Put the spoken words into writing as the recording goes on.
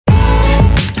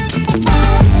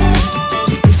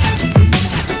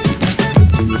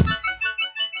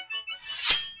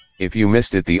If you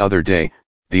missed it the other day,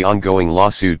 the ongoing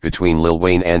lawsuit between Lil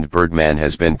Wayne and Birdman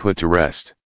has been put to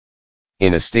rest.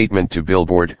 In a statement to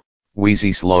Billboard,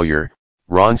 Wheezy's lawyer,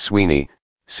 Ron Sweeney,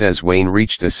 says Wayne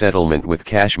reached a settlement with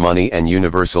Cash Money and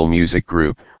Universal Music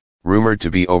Group, rumored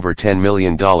to be over $10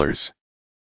 million.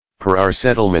 Per our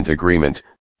settlement agreement,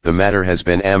 the matter has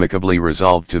been amicably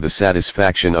resolved to the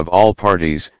satisfaction of all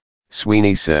parties,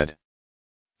 Sweeney said.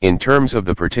 In terms of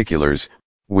the particulars,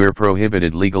 we're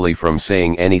prohibited legally from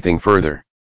saying anything further.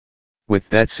 With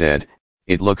that said,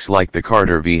 it looks like the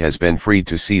Carter v has been freed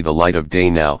to see the light of day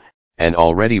now, and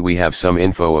already we have some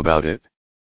info about it.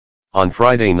 On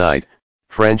Friday night,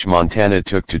 French Montana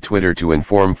took to Twitter to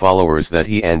inform followers that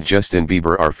he and Justin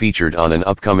Bieber are featured on an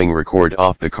upcoming record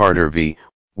off the Carter v,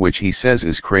 which he says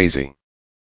is crazy.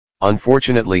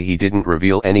 Unfortunately, he didn't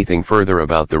reveal anything further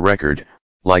about the record,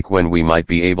 like when we might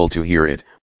be able to hear it,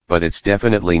 but it's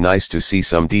definitely nice to see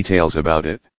some details about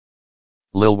it.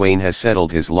 Lil Wayne has settled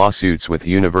his lawsuits with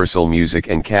Universal Music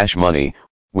and Cash Money,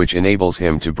 which enables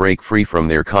him to break free from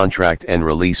their contract and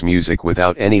release music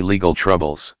without any legal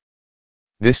troubles.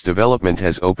 This development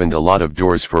has opened a lot of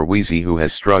doors for Wheezy, who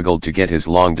has struggled to get his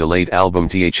long-delayed album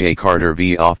The Carter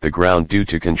v off the ground due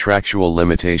to contractual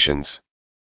limitations.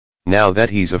 Now that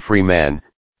he's a free man,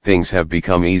 things have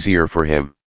become easier for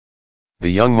him. The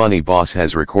Young Money boss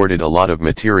has recorded a lot of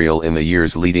material in the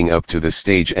years leading up to the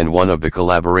stage, and one of the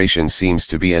collaborations seems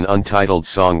to be an untitled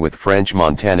song with French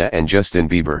Montana and Justin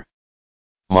Bieber.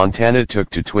 Montana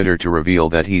took to Twitter to reveal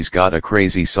that he's got a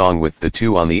crazy song with the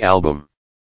two on the album.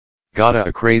 Gotta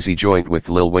a crazy joint with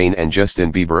Lil Wayne and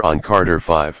Justin Bieber on Carter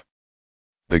 5.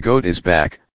 The GOAT is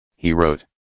back, he wrote.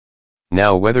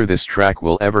 Now whether this track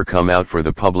will ever come out for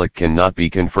the public cannot be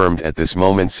confirmed at this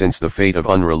moment, since the fate of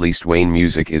unreleased Wayne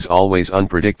music is always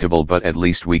unpredictable, but at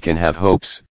least we can have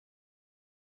hopes.